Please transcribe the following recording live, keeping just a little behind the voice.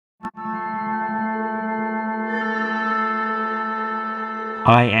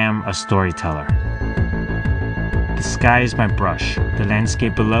I am a storyteller. The sky is my brush, the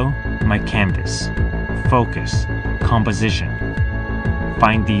landscape below, my canvas. Focus, composition,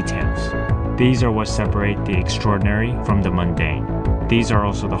 fine details. These are what separate the extraordinary from the mundane. These are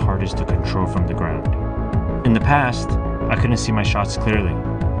also the hardest to control from the ground. In the past, I couldn't see my shots clearly.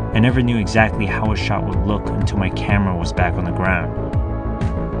 I never knew exactly how a shot would look until my camera was back on the ground.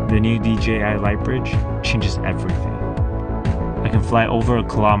 The new DJI Lightbridge changes everything. I can fly over a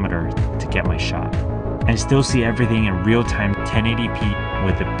kilometer to get my shot, and still see everything in real-time 1080p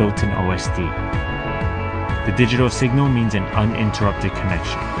with a built-in OSD. The digital signal means an uninterrupted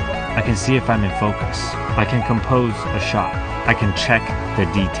connection. I can see if I'm in focus. I can compose a shot. I can check the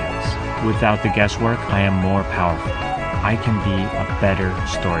details. Without the guesswork, I am more powerful. I can be a better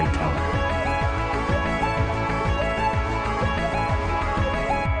storyteller.